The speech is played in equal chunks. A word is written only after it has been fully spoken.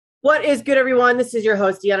What is good, everyone? This is your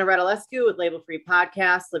host, Deanna Radulescu with Label Free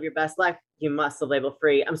Podcast. Live your best life. You must live label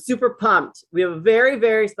free. I'm super pumped. We have a very,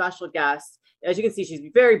 very special guest. As you can see, she's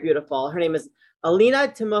very beautiful. Her name is Alina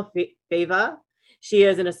Timofeeva. She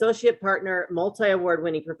is an associate partner, multi-award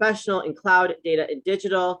winning professional in cloud, data, and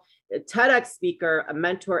digital, a TEDx speaker, a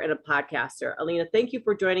mentor, and a podcaster. Alina, thank you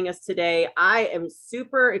for joining us today. I am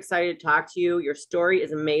super excited to talk to you. Your story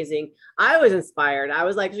is amazing. I was inspired. I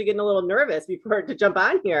was actually getting a little nervous before to jump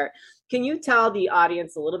on here. Can you tell the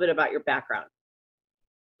audience a little bit about your background?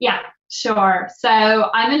 Yeah, sure.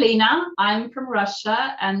 So I'm Alina. I'm from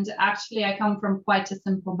Russia, and actually I come from quite a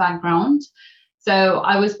simple background. So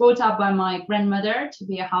I was brought up by my grandmother to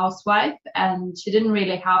be a housewife, and she didn't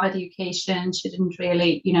really have education. She didn't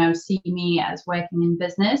really, see me as working in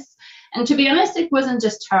business. And to be honest, it wasn't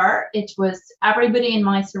just her. It was everybody in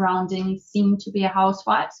my surroundings seemed to be a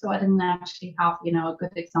housewife. So I didn't actually have, a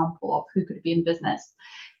good example of who could be in business.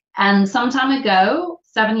 And some time ago,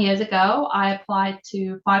 7 years ago, I applied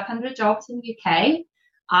to 500 jobs in the UK.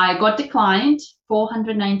 I got declined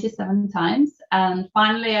 497 times. And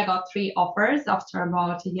finally, I got 3 offers after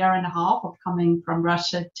about a year and a half of coming from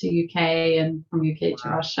Russia to UK and from UK to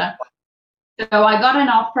Russia. So I got an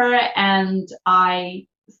offer and I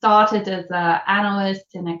started as an analyst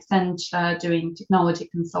in Accenture doing technology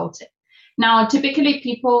consulting. Now, typically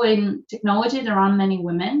people in technology, there aren't many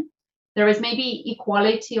women. There is maybe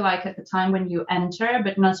equality like at the time when you enter,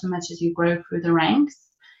 but not so much as you grow through the ranks.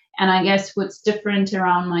 And I guess what's different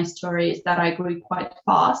around my story is that I grew quite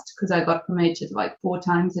fast because I got promoted like 4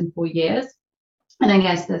 times in 4 years. And I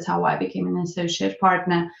guess that's how I became an associate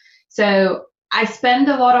partner. So I spend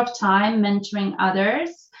a lot of time mentoring others.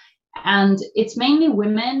 And it's mainly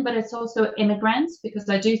women, but it's also immigrants, because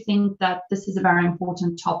I do think that this is a very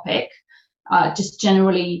important topic. Just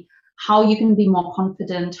generally, how you can be more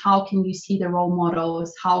confident, how can you see the role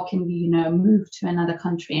models, how can you, move to another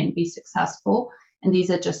country and be successful. And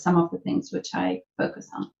these are just some of the things which I focus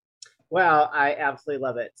on. Well, I absolutely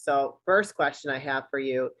love it. So first question I have for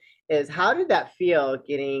you is, how did that feel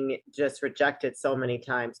getting just rejected so many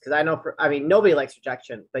times? Because nobody likes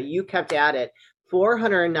rejection, but you kept at it.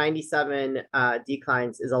 497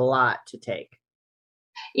 declines is a lot to take.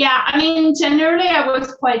 Yeah, generally I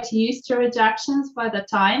was quite used to rejections by the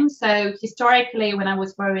time. So historically, when I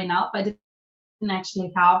was growing up, I didn't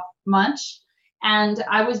actually have much. And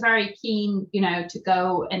I was very keen, to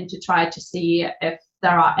go and to try to see if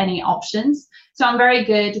there are any options. So I'm very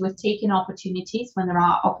good with taking opportunities when there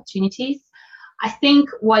are opportunities. I think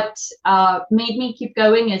what made me keep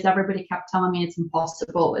going is everybody kept telling me it's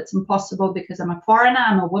impossible. It's impossible because I'm a foreigner,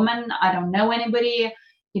 I'm a woman, I don't know anybody.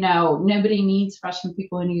 Nobody needs Russian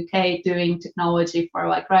people in the UK doing technology for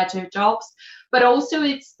like graduate jobs. But also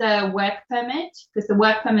it's the work permit, because the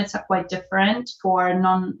work permits are quite different for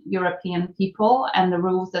non-European people, and the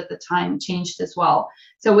rules at the time changed as well.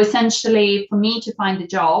 So essentially, for me to find a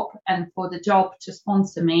job and for the job to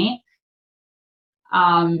sponsor me,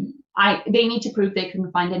 they need to prove they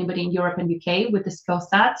couldn't find anybody in Europe and UK with the skill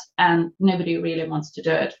set, and nobody really wants to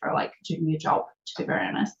do it for like a junior job, to be very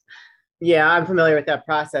honest. Yeah, I'm familiar with that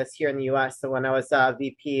process here in the US. So when I was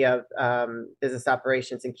VP of business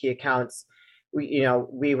operations and key accounts,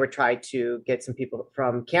 we were trying to get some people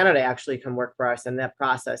from Canada actually come work for us. And that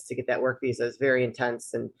process to get that work visa is very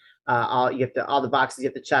intense. And all the boxes you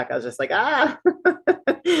have to check. I was just like,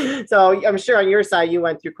 So I'm sure on your side, you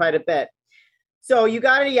went through quite a bit. So you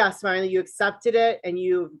got a yes, finally, you accepted it, and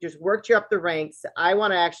you just worked you up the ranks. I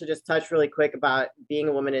want to actually just touch really quick about being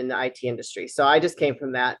a woman in the IT industry. So I just came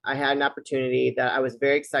from that. I had an opportunity that I was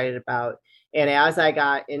very excited about. And as I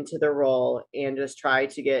got into the role and just tried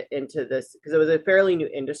to get into this, because it was a fairly new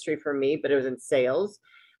industry for me, but it was in sales,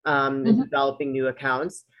 developing new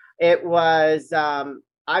accounts. It was,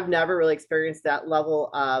 I've never really experienced that level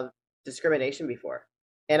of discrimination before.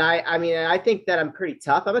 And I think that I'm pretty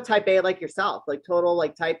tough. I'm a type A like yourself, like total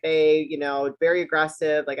like type A, very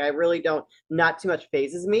aggressive. Like I really not too much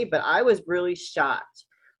phases me, but I was really shocked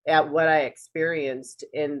at what I experienced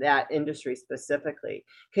in that industry specifically.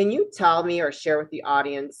 Can you tell me or share with the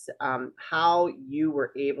audience how you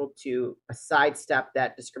were able to sidestep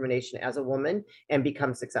that discrimination as a woman and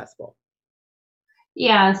become successful?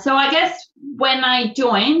 Yeah, so I guess when I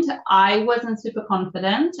joined, I wasn't super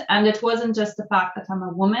confident. And it wasn't just the fact that I'm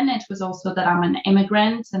a woman, it was also that I'm an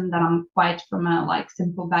immigrant and that I'm quite from a like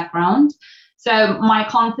simple background. So my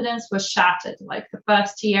confidence was shattered. Like the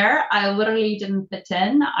first year, I literally didn't fit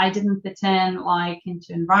in. I didn't fit in like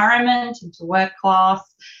into environment, into work class,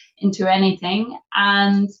 into anything.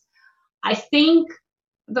 And I think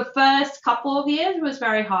the first couple of years was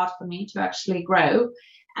very hard for me to actually grow.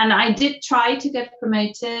 And I did try to get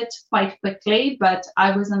promoted quite quickly, but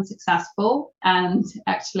I was unsuccessful. And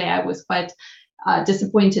actually, I was quite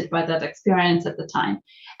disappointed by that experience at the time.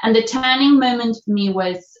 And the turning moment for me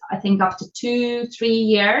was, I think, after 2-3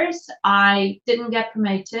 years, I didn't get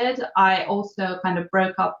promoted. I also kind of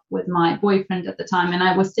broke up with my boyfriend at the time. And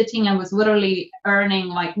I was literally earning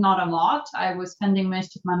like not a lot. I was spending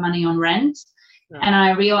most of my money on rent. And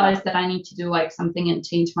I realized that I need to do like something and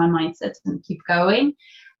change my mindset and keep going.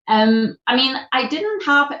 I mean, I didn't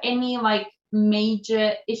have any like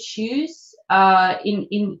major issues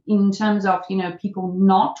in terms of, you know, people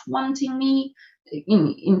not wanting me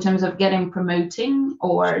in terms of getting promoting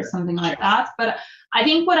or something like that. But I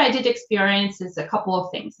think what I did experience is a couple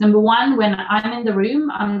of things. Number one, when I'm in the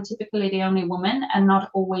room, I'm typically the only woman, and not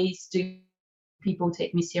always do people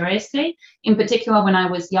take me seriously, in particular when I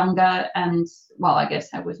was younger and, well, I guess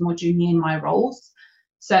I was more junior in my roles.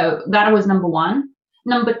 So that was number one.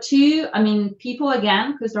 Number two, I mean, people,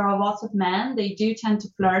 again, because there are lots of men, they do tend to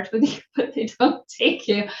flirt with you, but they don't take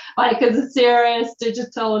you like as a serious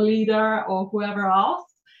digital leader or whoever else.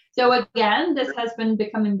 So again, this has been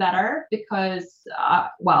becoming better because,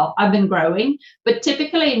 well, I've been growing. But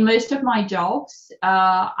typically in most of my jobs,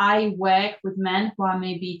 I work with men who are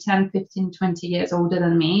maybe 10, 15, 20 years older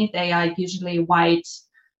than me. They are usually white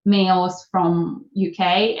males from UK,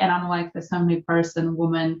 and I'm like this only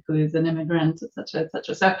woman who is an immigrant, etc.,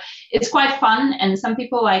 etc. So it's quite fun, and some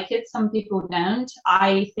people like it, some people don't.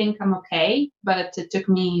 I think I'm okay, but it took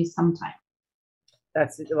me some time.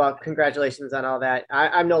 Well, congratulations on all that.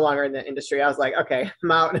 I'm no longer in the industry. I was like, okay,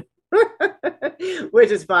 I'm out, which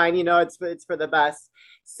is fine. You know, it's for the best.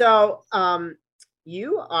 So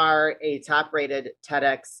you are a top-rated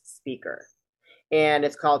TEDx speaker, and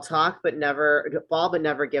it's called Fall but Never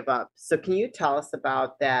Give Up. So can you tell us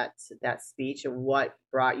about that speech and what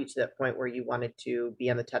brought you to that point where you wanted to be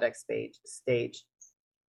on the TEDx stage?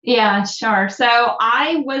 Yeah, sure. So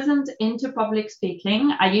I wasn't into public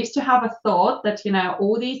speaking. I used to have a thought that, you know,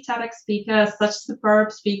 all these TEDx speakers, such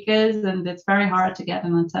superb speakers, and it's very hard to get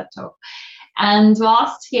in a TED Talk. And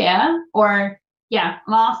last year, I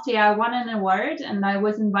won an award, and I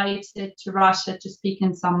was invited to Russia to speak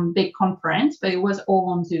in some big conference, but it was all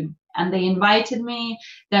on Zoom. And they invited me.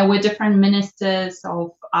 There were different ministers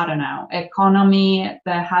of, I don't know, economy,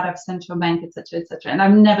 the head of central bank, etc., etc. And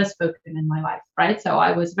I've never spoken in my life, right? So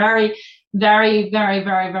I was very, very, very,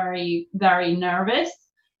 very, very, very nervous.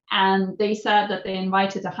 And they said that they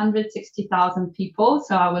invited 160,000 people.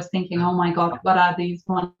 So I was thinking, oh my God, what are these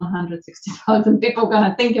 160,000 people going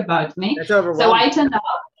to think about me? That's overwhelming. So I turned up.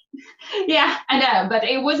 Yeah, I know, but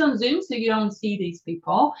it was on Zoom, so you don't see these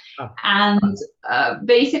people. Oh. And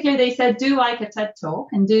basically they said, do like a TED Talk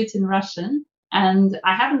and do it in Russian. And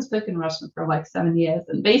I haven't spoken Russian for like 7 years.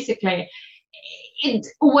 And basically it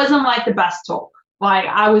wasn't like the best talk. Like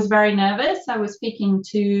I was very nervous. I was speaking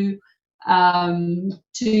too much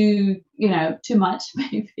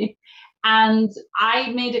maybe. And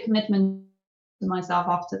I made a commitment to myself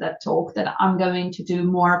after that talk that I'm going to do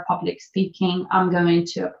more public speaking. I'm going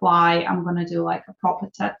to apply. I'm going to do like a proper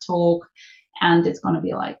TED Talk, and it's going to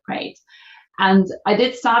be like great. And I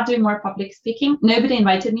did start doing more public speaking. Nobody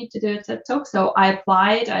invited me to do a TED Talk, so I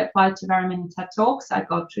applied to very many TED Talks. I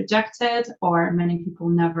got rejected, or many people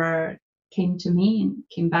never came to me and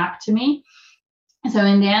came back to me. So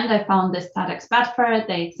in the end, I found this TEDx Bedford.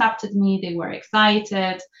 They accepted me. They were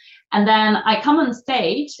excited. And then I come on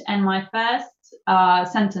stage, and my first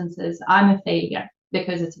sentence is, I'm a failure,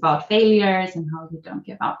 because it's about failures and how you don't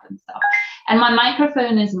give up and stuff. And my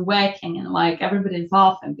microphone isn't working, and like everybody's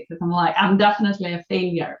laughing because I'm like, I'm definitely a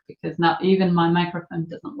failure because not even my microphone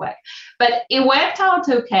doesn't work. But it worked out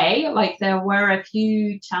okay. Like there were a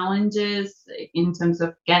few challenges in terms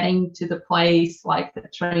of getting to the place, like the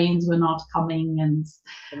trains were not coming, and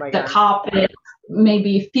the carpet,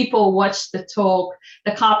 maybe if people watched the talk,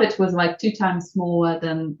 the carpet was like 2 times smaller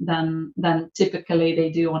than typically they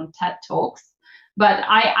do on TED Talks. But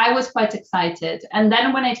I was quite excited. And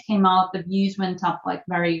then when it came out, the views went up like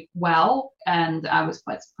very well, and I was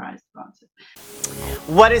quite surprised about it.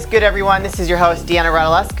 What is good, everyone? This is your host, Deanna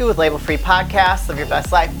Radulescu with Label Free Podcast. Live your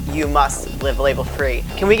best life. You must live label free.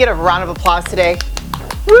 Can we get a round of applause today?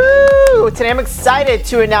 Woo! Today I'm excited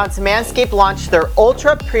to announce Manscaped launched their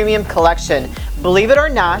Ultra Premium Collection. Believe it or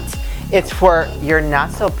not, it's for your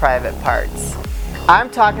not so private parts.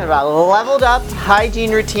 I'm talking about a leveled up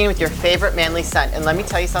hygiene routine with your favorite manly scent. And let me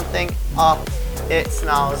tell you something, it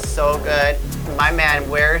smells so good. My man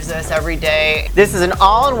wears this every day. This is an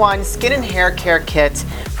all-in-one skin and hair care kit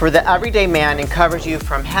for the everyday man and covers you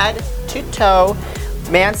from head to toe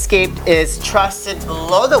Manscaped is trusted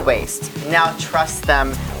below the waist. Now trust them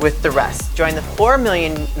with the rest. Join the 4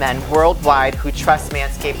 million men worldwide who trust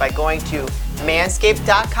Manscaped by going to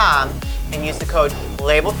manscaped.com and use the code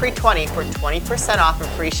LABELFREE20 for 20% off and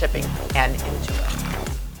free shipping. And enjoy.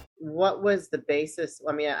 What was the basis?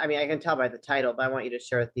 I mean, I can tell by the title, but I want you to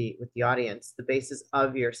share with the audience the basis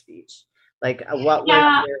of your speech. Like, what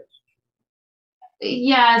was your...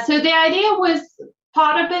 Yeah, so the idea was,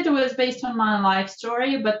 part of it was based on my life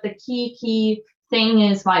story, but the key thing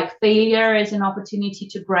is like failure is an opportunity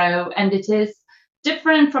to grow, and it is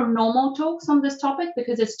different from normal talks on this topic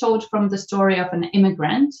because it's told from the story of an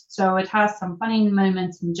immigrant. So it has some funny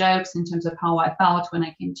moments and jokes in terms of how I felt when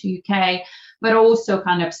I came to UK, but also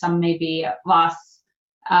kind of some maybe less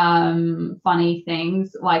funny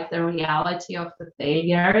things like the reality of the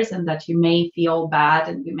failures, and that you may feel bad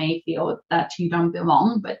and you may feel that you don't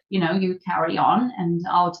belong, but you carry on and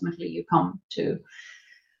ultimately you come to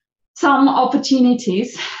some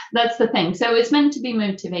opportunities. That's the thing. So it's meant to be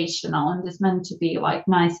motivational, and it's meant to be like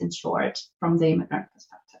nice and short from the immigrant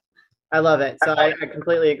perspective. I love it. So I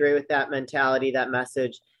completely agree with that mentality, that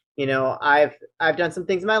message. I've done some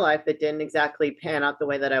things in my life that didn't exactly pan out the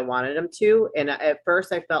way that I wanted them to. And at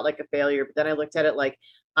first I felt like a failure, but then I looked at it like,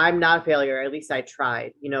 I'm not a failure. At least I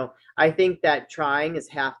tried. I think that trying is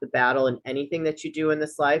half the battle in anything that you do in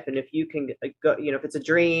this life. And if you can go, if it's a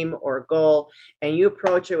dream or a goal and you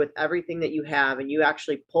approach it with everything that you have and you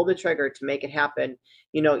actually pull the trigger to make it happen,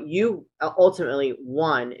 you ultimately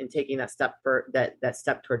won in taking that step that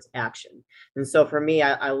step towards action. And so for me,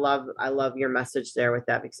 I love your message there with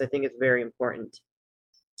that, because I think it's very important.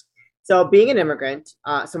 So being an immigrant,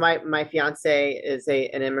 so my fiance is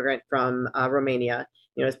an immigrant from Romania.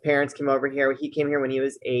 His parents came over here. He came here when he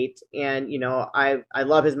was 8, and I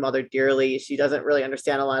love his mother dearly. She doesn't really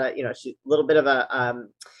understand a lot of she's a little bit of a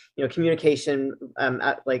communication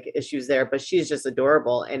like issues there, but she's just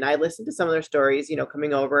adorable. And I listened to some of their stories,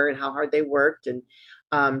 coming over and how hard they worked, and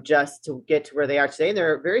just to get to where they are today. And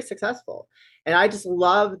they're very successful. And I just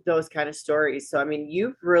love those kind of stories. So, I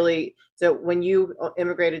mean, so when you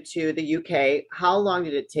immigrated to the UK, how long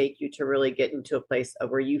did it take you to really get into a place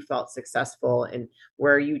of where you felt successful and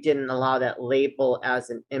where you didn't allow that label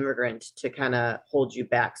as an immigrant to kind of hold you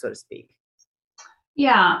back, so to speak?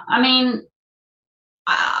 Yeah, I mean,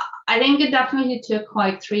 I think it definitely took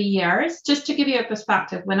like 3 years. Just to give you a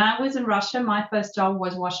perspective, when I was in Russia, my first job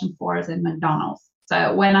was washing floors in McDonald's.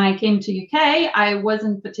 So when I came to UK, I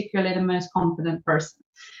wasn't particularly the most confident person.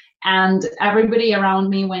 And everybody around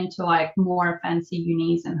me went to like more fancy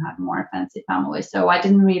unis and had more fancy families. So I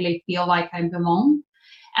didn't really feel like I belonged.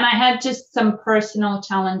 And I had just some personal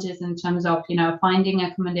challenges in terms of, finding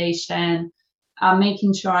accommodation,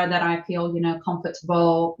 making sure that I feel,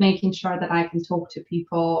 comfortable, making sure that I can talk to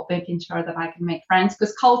people, making sure that I can make friends.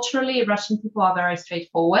 Because culturally, Russian people are very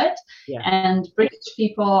straightforward, and British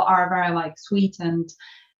people are very like sweet and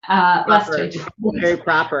less straightforward. Very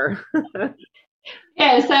proper.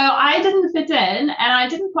 Yeah, so I didn't fit in, and I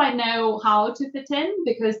didn't quite know how to fit in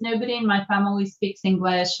because nobody in my family speaks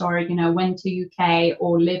English or, went to UK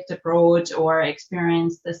or lived abroad or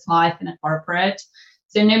experienced this life in a corporate.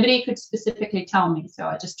 So nobody could specifically tell me. So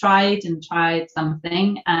I just tried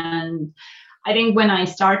something. And I think when I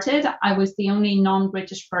started, I was the only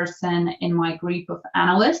non-British person in my group of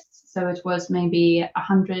analysts. So it was maybe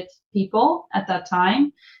 100 people at that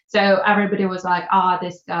time. So everybody was like,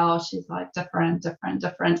 this girl, she's like different.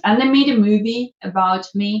 And they made a movie about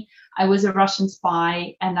me. I was a Russian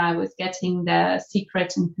spy, and I was getting the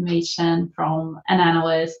secret information from an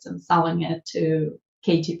analyst and selling it to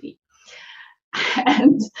KGB.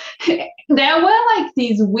 And there were like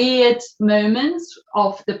these weird moments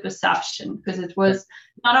of the perception, because it was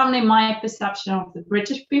not only my perception of the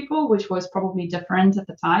British people, which was probably different at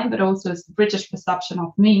the time, but also the British perception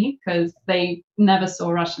of me, because they never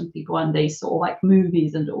saw Russian people and they saw like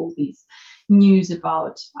movies and all these news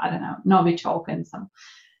about, I don't know, Novichok and some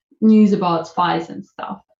news about spies and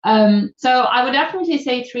stuff. So I would definitely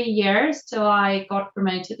say 3 years till I got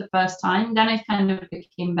promoted the first time. Then it kind of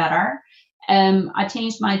became better. I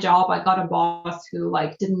changed my job. I got a boss who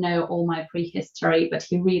like didn't know all my prehistory, but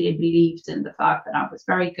he really believed in the fact that I was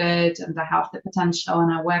very good and I have the potential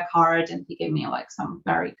and I work hard, and he gave me like some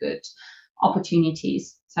very good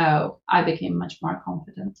opportunities. So I became much more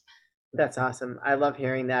confident. That's awesome. I love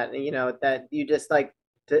hearing that. That you just like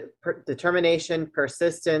determination,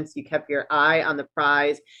 persistence. You kept your eye on the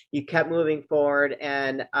prize. You kept moving forward,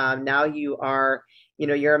 and now you are,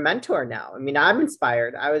 you're a mentor now. I mean, I'm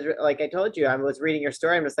inspired. I was like I told you, I was reading your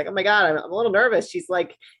story. I'm just like, oh my God, I'm a little nervous. She's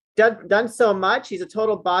like done so much. He's a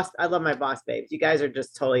total boss. I love my boss babes. You guys are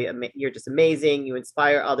just totally, you're just amazing. You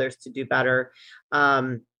inspire others to do better.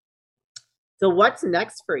 Um, so what's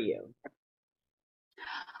next for you?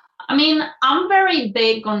 I mean, I'm very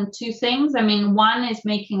big on two things. I mean, one is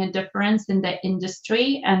making a difference in the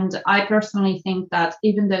industry. And I personally think that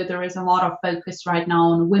even though there is a lot of focus right now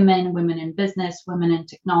on women, women in business, women in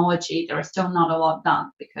technology, there is still not a lot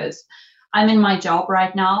done because I'm in my job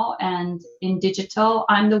right now and in digital,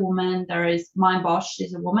 I'm the woman. There is my boss,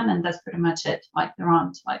 she's a woman, and that's pretty much it. Like there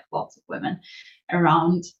aren't like lots of women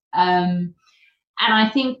around. And I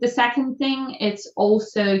think the second thing, it's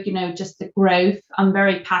also, just the growth. I'm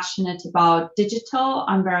very passionate about digital.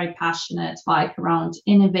 I'm very passionate like around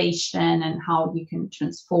innovation and how you can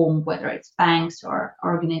transform, whether it's banks or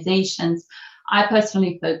organizations. I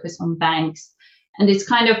personally focus on banks. And it's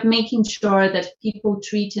kind of making sure that people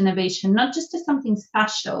treat innovation not just as something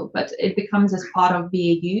special, but it becomes as part of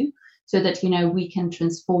BAU so that, we can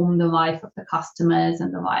transform the life of the customers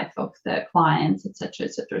and the life of the clients, et cetera,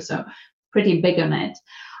 et cetera. So pretty big on it.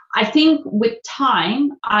 I think with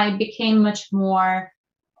time, I became much more,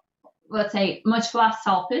 let's say, much less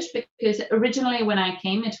selfish because originally when I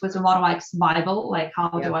came, it was a lot of like survival, like how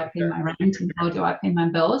do I pay my rent and how do I pay my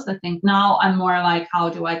bills? I think now I'm more like, how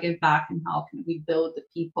do I give back and how can we build the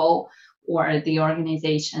people or the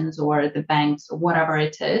organizations or the banks or whatever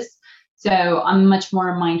it is. So I'm much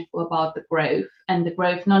more mindful about the growth and the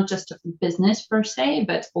growth, not just of the business per se,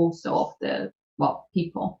 but also of the,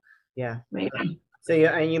 people. Yeah. Really. So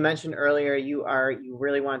and you mentioned earlier you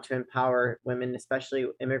really want to empower women, especially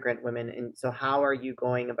immigrant women. And so how are you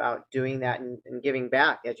going about doing that and giving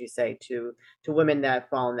back, as you say, to women that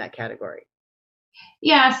fall in that category?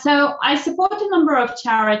 Yeah, so I support a number of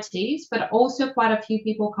charities, but also quite a few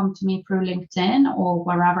people come to me through LinkedIn or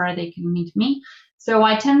wherever they can meet me. So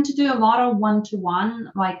I tend to do a lot of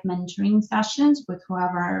one-to-one, like mentoring sessions with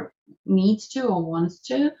whoever needs to or wants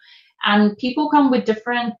to. And people come with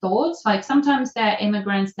different thoughts. Like sometimes they're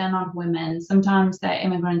immigrants, they're not women. Sometimes they're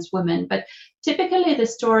immigrants, women. But typically the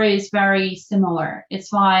story is very similar.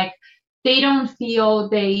 It's like they don't feel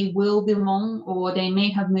they will belong, or they may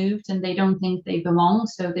have moved and they don't think they belong.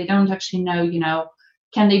 So they don't actually know,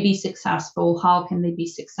 can they be successful? How can they be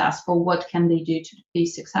successful? What can they do to be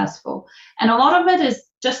successful? And a lot of it is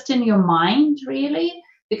just in your mind, really,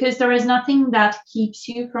 because there is nothing that keeps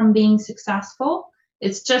you from being successful.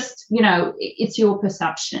 It's just, it's your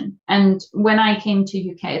perception. And when I came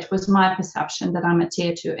to UK, it was my perception that I'm a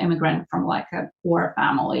tier 2 immigrant from like a poor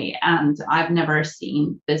family and I've never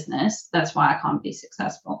seen business. That's why I can't be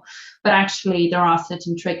successful. But actually there are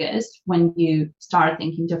certain triggers. When you start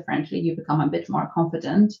thinking differently, you become a bit more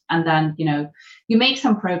confident, and then, you make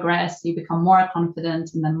some progress, you become more confident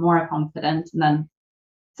and then more confident. And then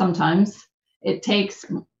sometimes it takes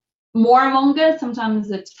more longer,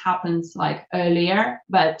 sometimes it happens like earlier,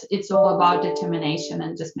 but it's all about determination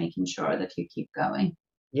and just making sure that you keep going.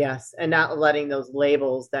 Yes, and not letting those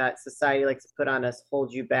labels that society likes to put on us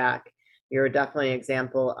hold you back. You're definitely an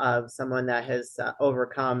example of someone that has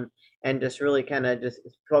overcome and just really kind of just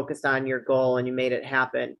focused on your goal and you made it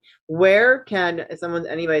happen. Where can someone,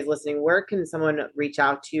 anybody's listening, where can someone reach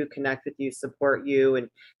out to you, connect with you, support you, and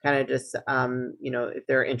kind of just, if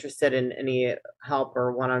they're interested in any help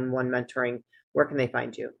or one-on-one mentoring, where can they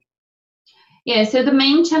find you? Yeah, so the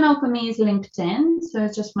main channel for me is LinkedIn. So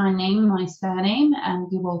it's just my name, my surname, and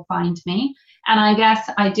you will find me. And I guess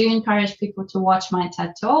I do encourage people to watch my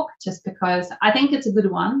TED Talk just because I think it's a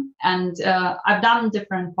good one. And I've done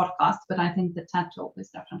different podcasts, but I think the TED Talk is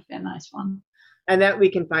definitely a nice one. And that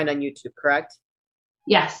we can find on YouTube, correct?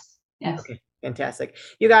 Yes. Yes. Okay. Fantastic.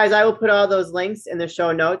 You guys, I will put all those links in the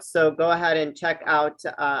show notes. So go ahead and check out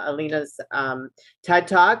Alina's TED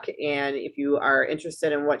Talk. And if you are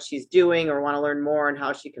interested in what she's doing or want to learn more on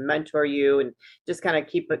how she can mentor you and just kind of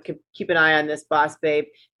keep an eye on this boss babe,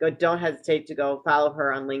 don't hesitate to go follow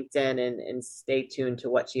her on LinkedIn and stay tuned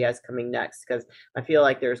to what she has coming next, because I feel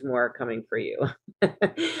like there's more coming for you.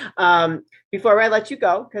 Before I let you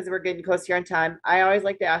go, because we're getting close here on time, I always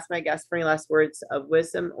like to ask my guests for any last words of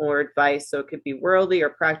wisdom or advice. So it could be worldly or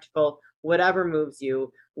practical, whatever moves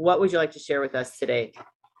you. What would you like to share with us today?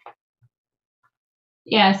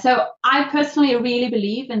 Yeah, so I personally really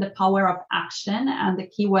believe in the power of action, and the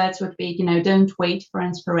key words would be, don't wait for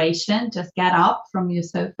inspiration, just get up from your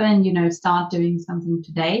sofa and, start doing something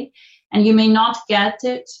today. And you may not get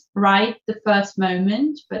it right the first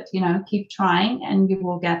moment, but, keep trying and you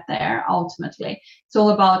will get there ultimately. It's all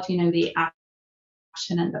about, the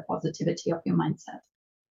action and the positivity of your mindset.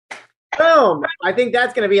 Boom. I think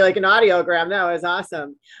that's going to be like an audiogram. That was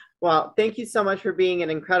awesome. Well, thank you so much for being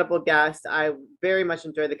an incredible guest. I very much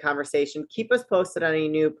enjoyed the conversation. Keep us posted on any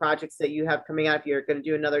new projects that you have coming out. If you're going to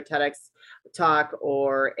do another TEDx talk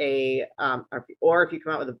or or if you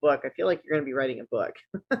come out with a book, I feel like you're going to be writing a book.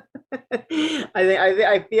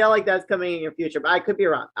 I feel like that's coming in your future, but I could be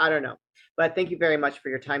wrong. I don't know. But thank you very much for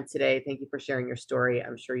your time today. Thank you for sharing your story.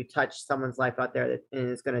 I'm sure you touched someone's life out there that and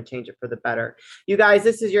is going to change it for the better. You guys,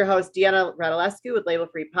 this is your host, Deanna Radulescu with Label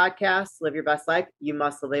Free Podcasts. Live your best life. You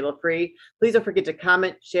must live label free. Please don't forget to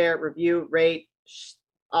comment, share, review, rate,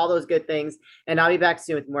 all those good things. And I'll be back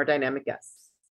soon with more dynamic guests.